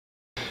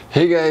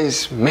Hey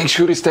guys, make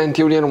sure you stay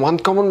until the end. One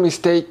common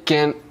mistake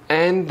can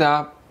end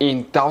up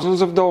in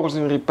thousands of dollars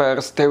in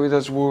repairs. Stay with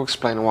us, we'll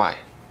explain why.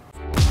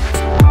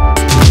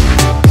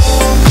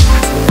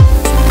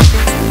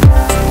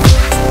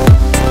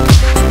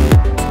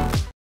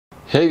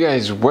 Hey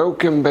guys,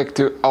 welcome back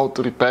to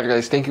Auto Repair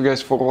guys. Thank you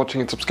guys for watching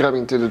and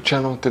subscribing to the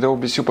channel. Today will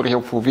be super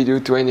helpful video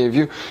to any of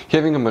you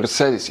having a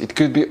Mercedes. It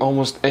could be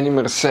almost any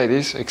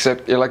Mercedes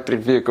except electric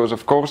vehicles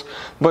of course,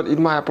 but it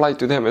might apply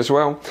to them as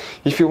well.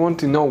 If you want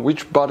to know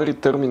which battery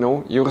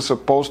terminal you're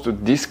supposed to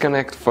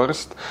disconnect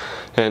first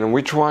and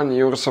which one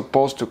you're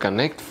supposed to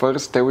connect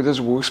first, stay with us,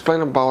 we'll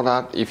explain about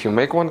that. If you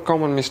make one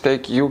common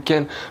mistake, you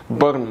can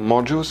burn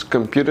modules,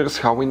 computers.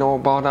 How we know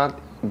about that?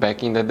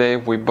 Back in the day,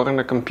 we burned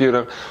a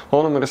computer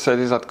on a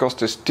Mercedes that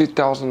cost us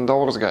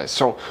 $2,000 guys.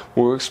 So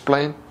we'll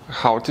explain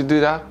how to do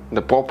that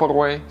the proper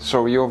way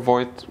so you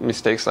avoid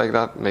mistakes like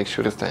that. Make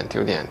sure to stay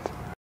until the end.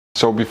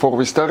 So before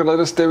we start, let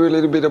us tell you a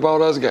little bit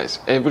about us guys.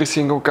 Every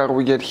single car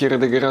we get here at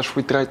the garage,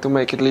 we try to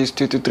make at least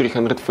 200 to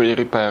 300 free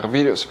repair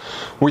videos.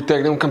 We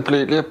take them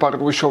completely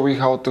apart, we show you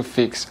how to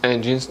fix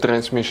engines,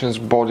 transmissions,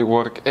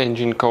 bodywork,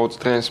 engine codes,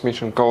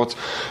 transmission codes,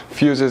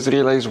 fuses,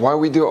 relays. Why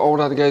we do all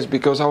that guys?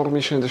 Because our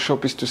mission in the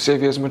shop is to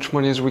save you as much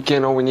money as we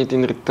can. All we need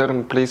in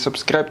return, please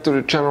subscribe to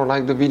the channel,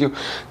 like the video,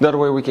 that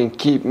way we can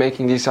keep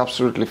making these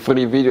absolutely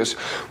free videos.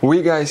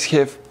 We guys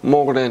have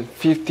more than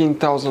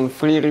 15,000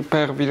 free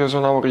repair videos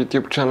on our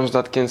YouTube channels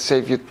that can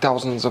save you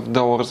thousands of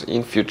dollars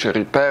in future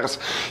repairs.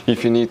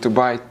 If you need to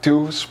buy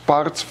tools,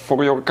 parts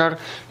for your car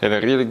at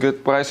a really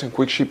good price and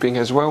quick shipping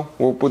as well,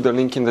 we'll put the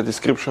link in the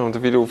description of the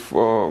video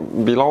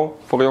below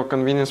for your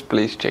convenience.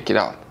 Please check it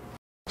out.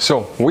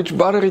 So, which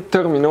battery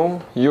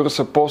terminal you're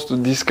supposed to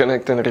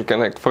disconnect and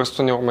reconnect first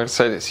on your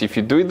Mercedes? If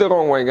you do it the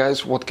wrong way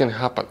guys, what can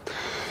happen?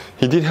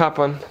 It did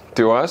happen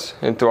to us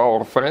and to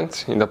our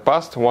friends in the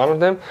past. One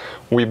of them,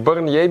 we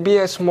burned the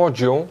ABS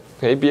module,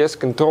 ABS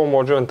control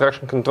module and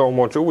traction control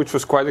module, which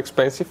was quite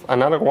expensive.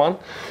 Another one,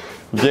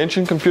 the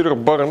engine computer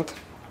burned.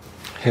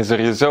 As a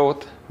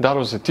result, that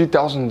was a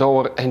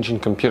 $2,000 engine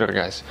computer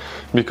guys.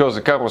 Because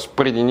the car was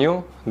pretty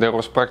new, there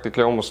was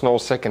practically almost no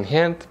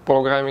second-hand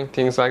programming,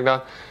 things like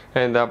that.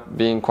 End up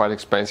being quite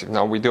expensive.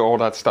 Now we do all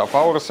that stuff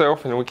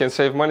ourselves and we can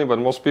save money, but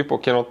most people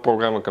cannot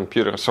program a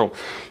computer. So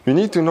you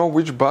need to know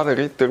which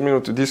battery terminal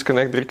to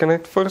disconnect,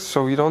 reconnect first,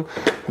 so you don't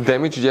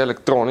damage the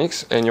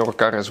electronics and your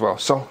car as well.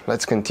 So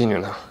let's continue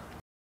now.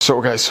 So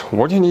guys,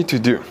 what you need to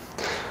do,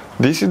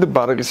 this is the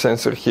battery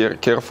sensor here,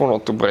 careful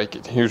not to break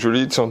it.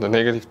 Usually it's on the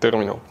negative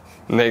terminal.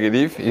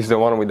 Negative is the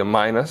one with the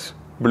minus,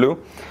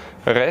 blue,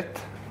 red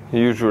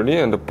usually,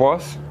 and the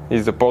plus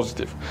is the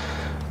positive.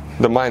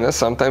 The minus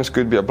sometimes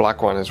could be a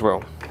black one as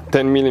well.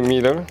 10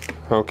 millimeter,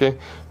 okay,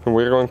 and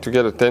we're going to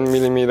get a 10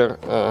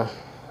 millimeter,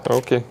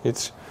 okay,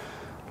 it's,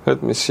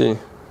 let me see,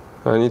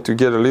 I need to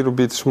get a little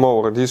bit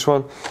smaller. This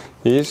one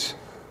is,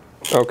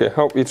 okay,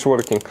 hope it's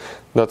working.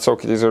 That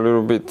socket is a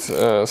little bit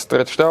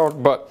stretched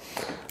out, but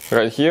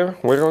right here,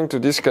 we're going to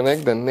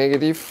disconnect the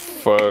negative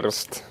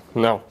first.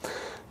 Now,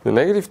 the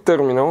negative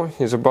terminal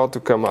is about to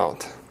come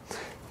out.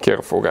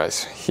 Careful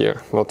guys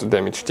here not to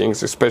damage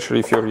things, especially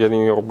if you're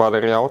getting your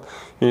battery out.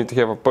 You need to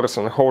have a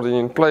person holding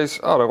in place,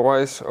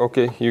 otherwise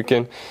okay, you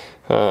can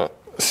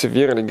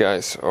severely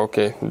guys,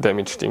 okay,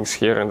 damage things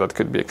here and that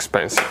could be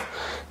expensive.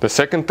 The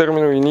second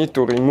terminal you need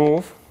to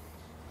remove,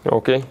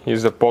 okay,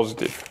 is the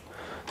positive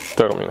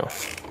terminal.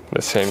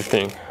 The same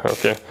thing,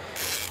 okay,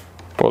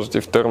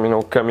 positive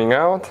terminal coming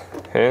out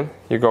and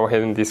you go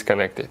ahead and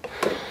disconnect it.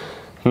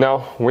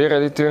 Now we're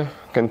ready to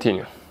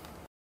continue.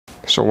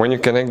 So when you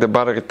connect the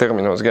battery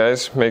terminals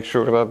guys, make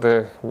sure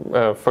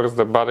that first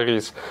the battery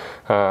is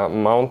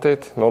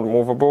mounted, not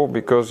movable,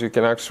 because you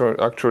can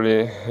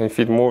actually if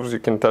it moves you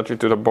can touch it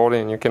to the body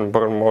and you can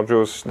burn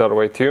modules that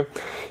way too.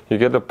 You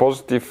get the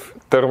positive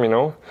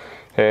terminal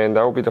and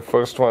that will be the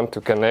first one to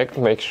connect.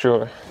 Make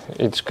sure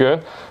it's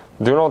good.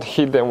 Do not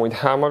hit them with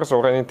hammers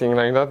or anything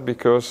like that,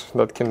 because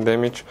that can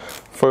damage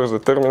first the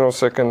terminal,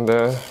 second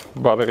the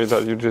battery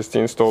that you just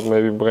installed,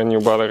 maybe brand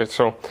new battery.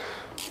 So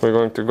we're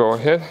going to go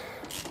ahead.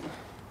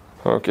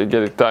 Okay,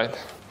 get it tight.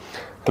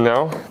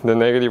 Now the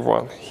negative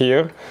one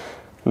here,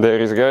 there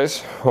is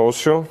guys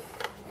also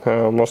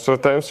most of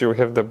the times you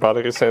have the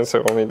battery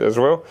sensor on it as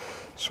well,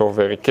 so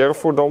very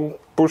careful, don't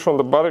push on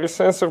the battery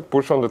sensor,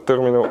 push on the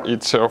terminal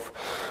itself.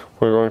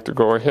 We're going to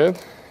go ahead,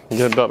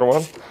 get that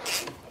one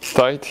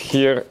tight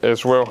here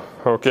as well.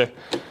 Okay,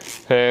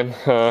 and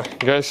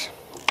guys,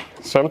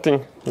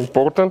 something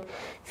important,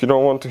 if you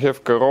don't want to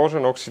have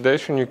corrosion,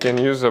 oxidation, you can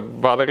use a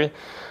battery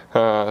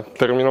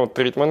terminal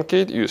treatment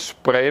kit. You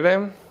spray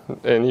them,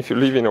 and if you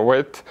live in a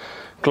wet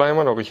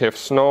climate or you have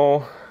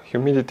snow,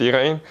 humidity,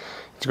 rain,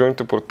 it's going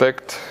to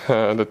protect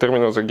the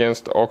terminals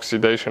against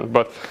oxidation.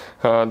 But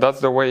that's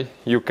the way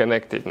you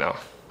connect it now.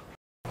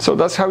 So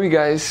that's how you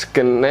guys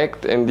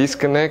connect and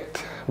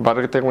disconnect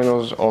battery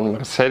terminals on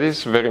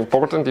Mercedes. Very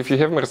important. If you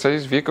have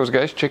Mercedes vehicles,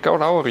 guys, check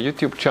out our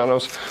YouTube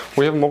channels.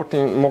 We have more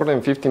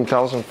than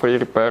 15,000 free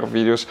repair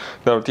videos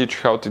that will teach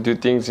you how to do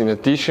things. In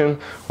addition,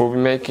 we'll be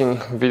making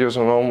videos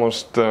on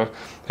almost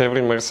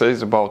every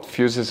Mercedes about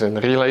fuses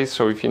and relays.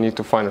 So if you need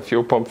to find a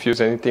fuel pump fuse,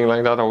 anything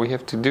like that, all you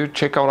have to do,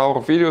 check out our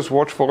videos,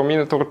 watch for a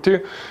minute or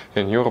two,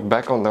 and you're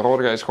back on the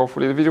road, guys.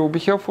 Hopefully the video will be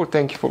helpful.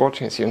 Thank you for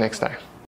watching and see you next time.